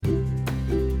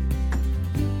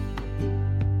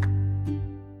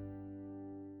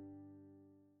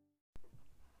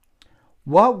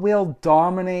What will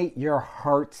dominate your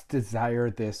heart's desire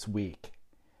this week?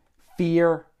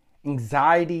 Fear,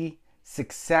 anxiety,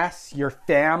 success, your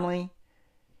family?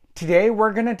 Today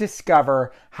we're going to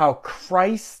discover how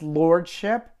Christ's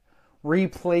lordship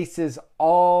replaces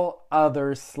all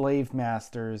other slave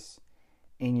masters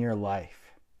in your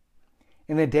life.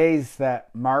 In the days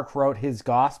that Mark wrote his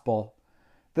gospel,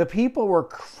 the people were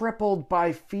crippled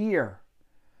by fear.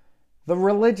 The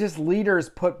religious leaders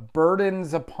put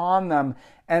burdens upon them,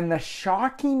 and the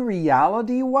shocking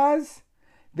reality was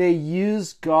they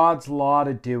used God's law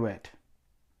to do it.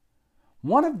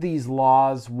 One of these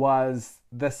laws was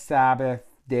the Sabbath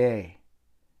day.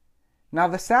 Now,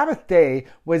 the Sabbath day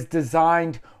was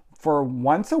designed for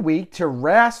once a week to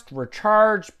rest,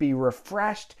 recharge, be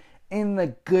refreshed in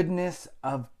the goodness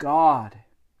of God.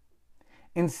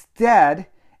 Instead,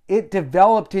 it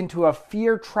developed into a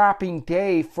fear-trapping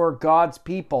day for God's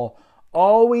people,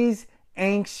 always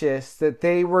anxious that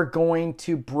they were going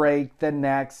to break the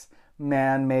next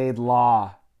man-made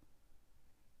law.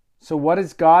 So what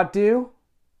does God do?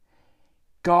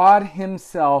 God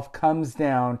himself comes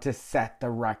down to set the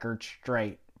record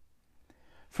straight.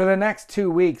 For the next 2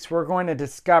 weeks, we're going to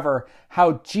discover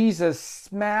how Jesus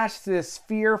smashed this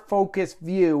fear-focused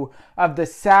view of the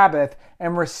Sabbath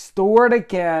and restored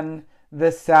again the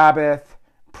Sabbath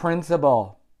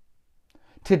principle.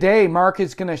 Today, Mark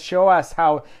is going to show us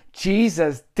how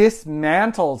Jesus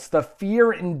dismantles the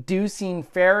fear-inducing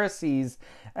Pharisees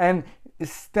and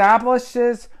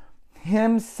establishes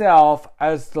himself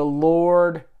as the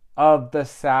Lord of the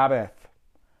Sabbath.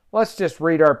 Let's just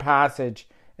read our passage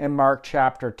in Mark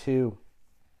chapter 2.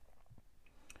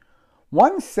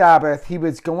 One Sabbath, he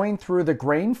was going through the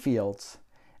grain fields,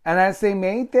 and as they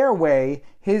made their way,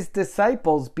 his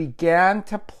disciples began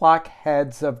to pluck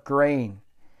heads of grain.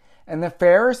 And the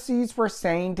Pharisees were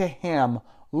saying to him,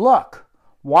 "Look,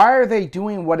 why are they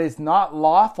doing what is not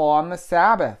lawful on the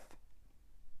Sabbath?"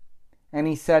 And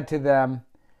he said to them,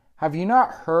 "Have you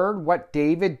not heard what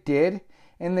David did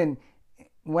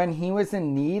when he was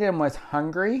in need and was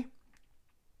hungry?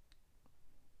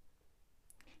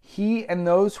 He and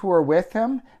those who were with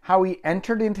him, how he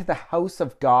entered into the house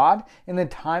of God in the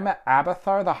time of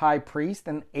Abiathar the high priest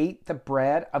and ate the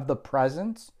bread of the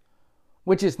presence,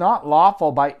 which is not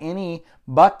lawful by any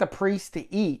but the priest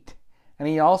to eat. And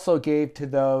he also gave to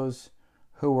those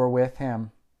who were with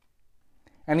him."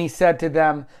 And he said to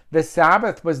them, "The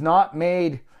Sabbath was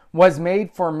made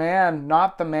for man,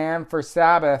 not the man for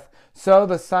Sabbath. So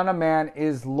the Son of Man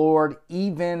is Lord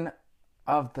even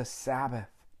of the Sabbath."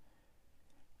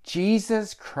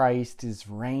 Jesus Christ is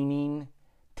reigning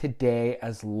today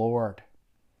as Lord.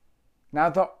 Now,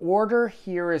 the order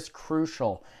here is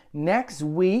crucial. Next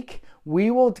week, we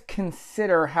will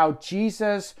consider how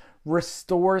Jesus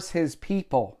restores his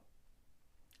people.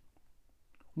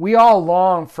 We all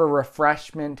long for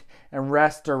refreshment and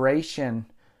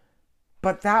restoration,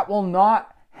 but that will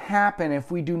not happen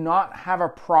if we do not have a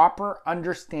proper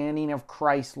understanding of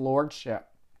Christ's lordship.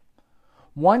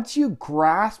 Once you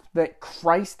grasp that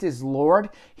Christ is Lord,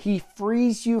 he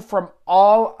frees you from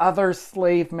all other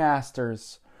slave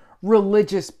masters,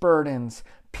 religious burdens,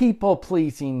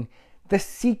 people-pleasing, the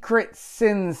secret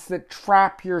sins that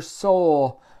trap your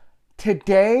soul.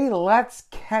 Today, let's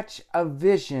catch a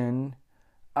vision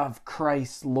of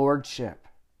Christ's lordship.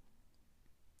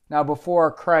 Now,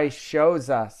 before Christ shows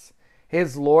us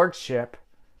his lordship,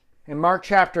 in Mark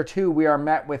chapter 2, we are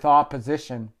met with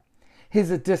opposition.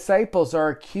 His disciples are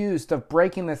accused of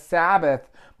breaking the Sabbath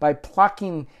by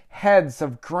plucking heads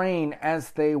of grain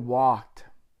as they walked.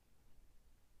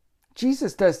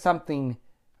 Jesus does something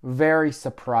very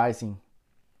surprising.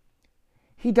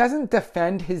 He doesn't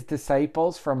defend his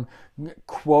disciples from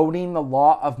quoting the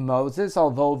law of Moses,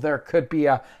 although there could be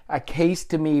a case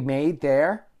to be made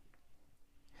there.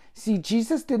 See,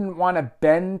 Jesus didn't want to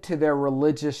bend to their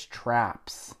religious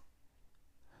traps.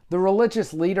 The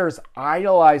religious leaders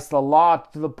idolized the law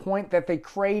to the point that they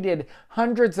created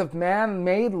hundreds of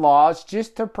man-made laws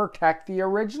just to protect the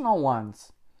original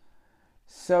ones.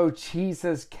 So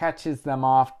Jesus catches them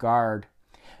off guard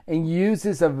and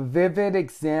uses a vivid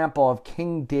example of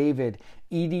King David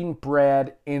eating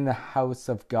bread in the house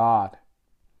of God.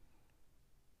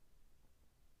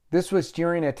 This was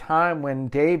during a time when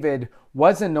David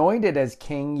was anointed as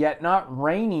king, yet not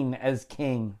reigning as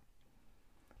king.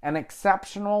 And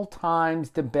exceptional times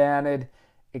demanded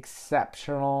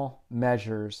exceptional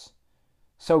measures.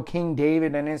 So King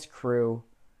David and his crew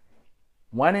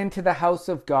went into the house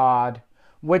of God,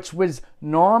 which was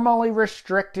normally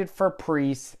restricted for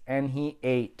priests, and he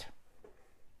ate.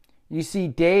 You see,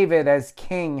 David as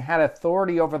king had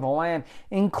authority over the land,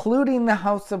 including the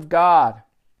house of God.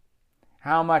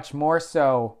 How much more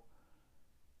so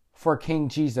for King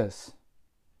Jesus?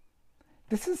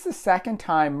 This is the second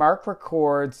time Mark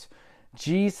records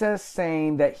Jesus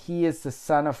saying that he is the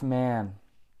Son of Man.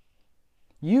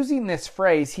 Using this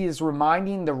phrase, he is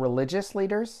reminding the religious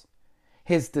leaders,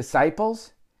 his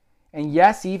disciples, and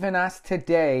yes, even us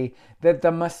today, that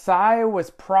the Messiah was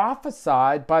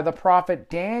prophesied by the prophet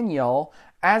Daniel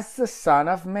as the Son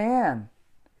of Man,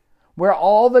 where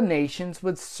all the nations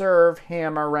would serve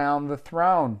him around the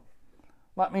throne.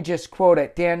 Let me just quote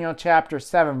it, Daniel chapter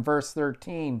 7, verse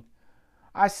 13.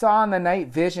 I saw in the night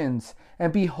visions,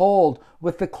 and behold,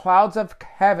 with the clouds of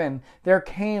heaven there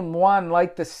came one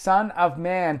like the Son of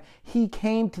Man. He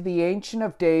came to the Ancient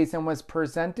of Days and was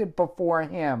presented before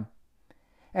him.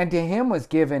 And to him was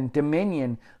given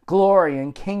dominion, glory,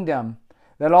 and kingdom,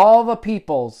 that all the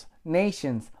peoples,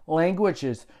 nations,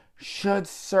 languages should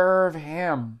serve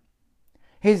him.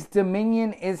 His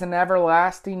dominion is an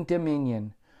everlasting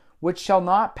dominion, which shall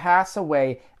not pass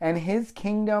away, and his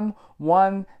kingdom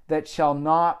one that shall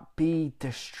not be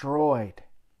destroyed.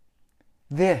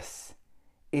 This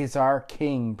is our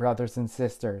King, brothers and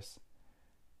sisters.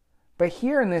 But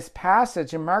here in this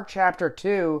passage in Mark chapter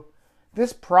 2,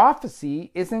 this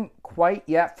prophecy isn't quite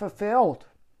yet fulfilled.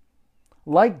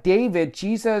 Like David,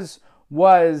 Jesus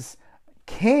was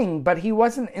king, but he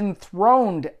wasn't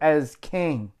enthroned as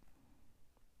king.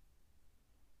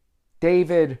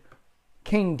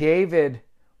 King David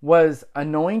was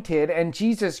anointed, and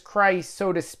Jesus Christ,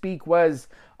 so to speak, was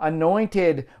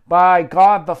anointed by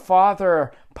God the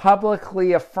Father,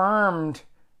 publicly affirmed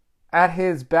at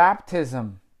his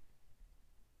baptism.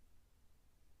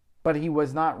 But he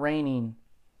was not reigning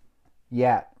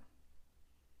yet.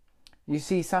 You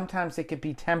see, sometimes it could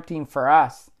be tempting for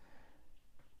us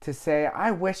to say, I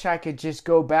wish I could just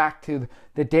go back to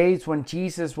the days when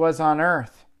Jesus was on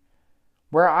earth,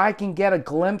 where I can get a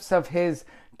glimpse of his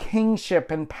kingship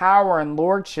and power and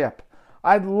lordship.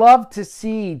 I'd love to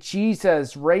see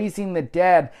Jesus raising the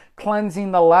dead,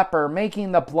 cleansing the leper,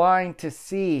 making the blind to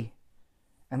see.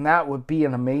 And that would be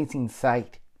an amazing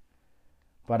sight.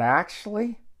 But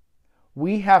actually,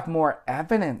 we have more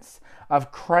evidence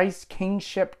of Christ's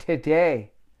kingship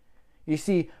today. You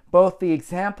see, both the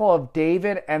example of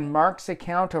David and Mark's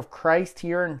account of Christ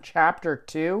here in chapter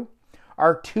 2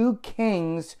 are two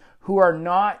kings who are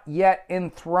not yet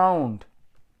enthroned.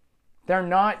 They're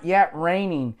not yet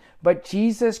reigning, but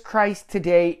Jesus Christ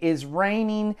today is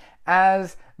reigning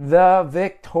as the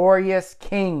victorious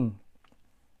King.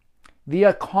 The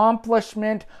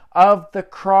accomplishment of the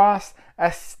cross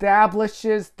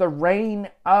establishes the reign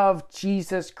of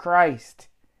Jesus Christ.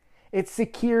 It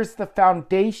secures the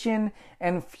foundation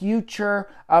and future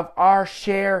of our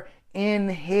share in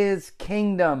his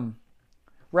kingdom.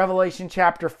 Revelation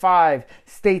chapter 5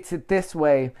 states it this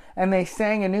way, and they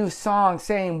sang a new song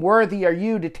saying, worthy are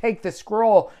you to take the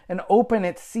scroll and open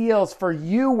its seals, for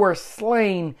you were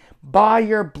slain. By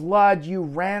your blood you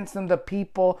ransomed the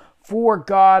people for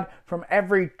God from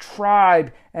every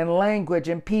tribe and language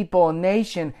and people and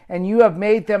nation, and you have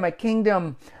made them a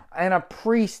kingdom and a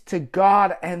priest to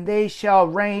God, and they shall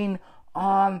reign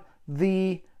on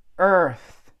the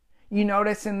earth. You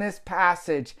notice in this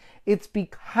passage, it's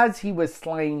because he was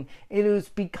slain, it is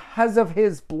because of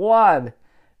his blood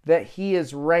that he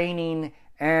is reigning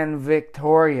and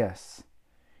victorious.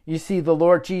 You see, the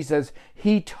Lord Jesus,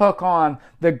 he took on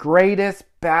the greatest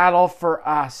battle for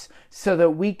us so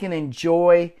that we can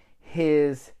enjoy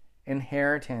his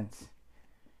inheritance.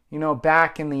 You know,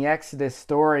 back in the Exodus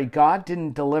story, God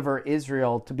didn't deliver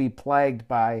Israel to be plagued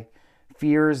by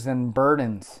fears and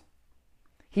burdens.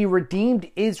 He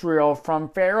redeemed Israel from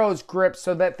Pharaoh's grip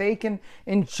so that they can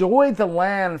enjoy the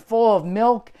land full of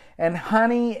milk and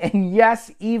honey and,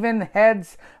 yes, even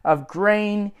heads of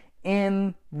grain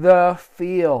in the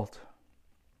field.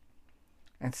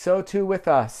 And so too with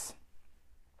us.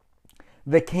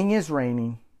 The King is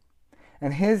reigning,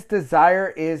 and his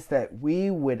desire is that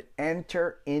we would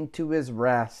enter into his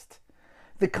rest,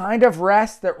 the kind of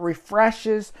rest that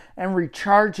refreshes and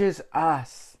recharges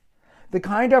us, the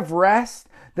kind of rest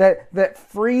that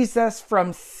frees us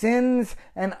from sins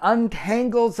and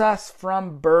untangles us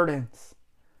from burdens,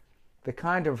 the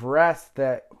kind of rest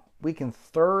that we can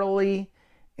thoroughly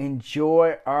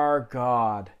enjoy our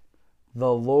God,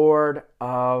 the Lord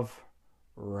of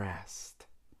rest.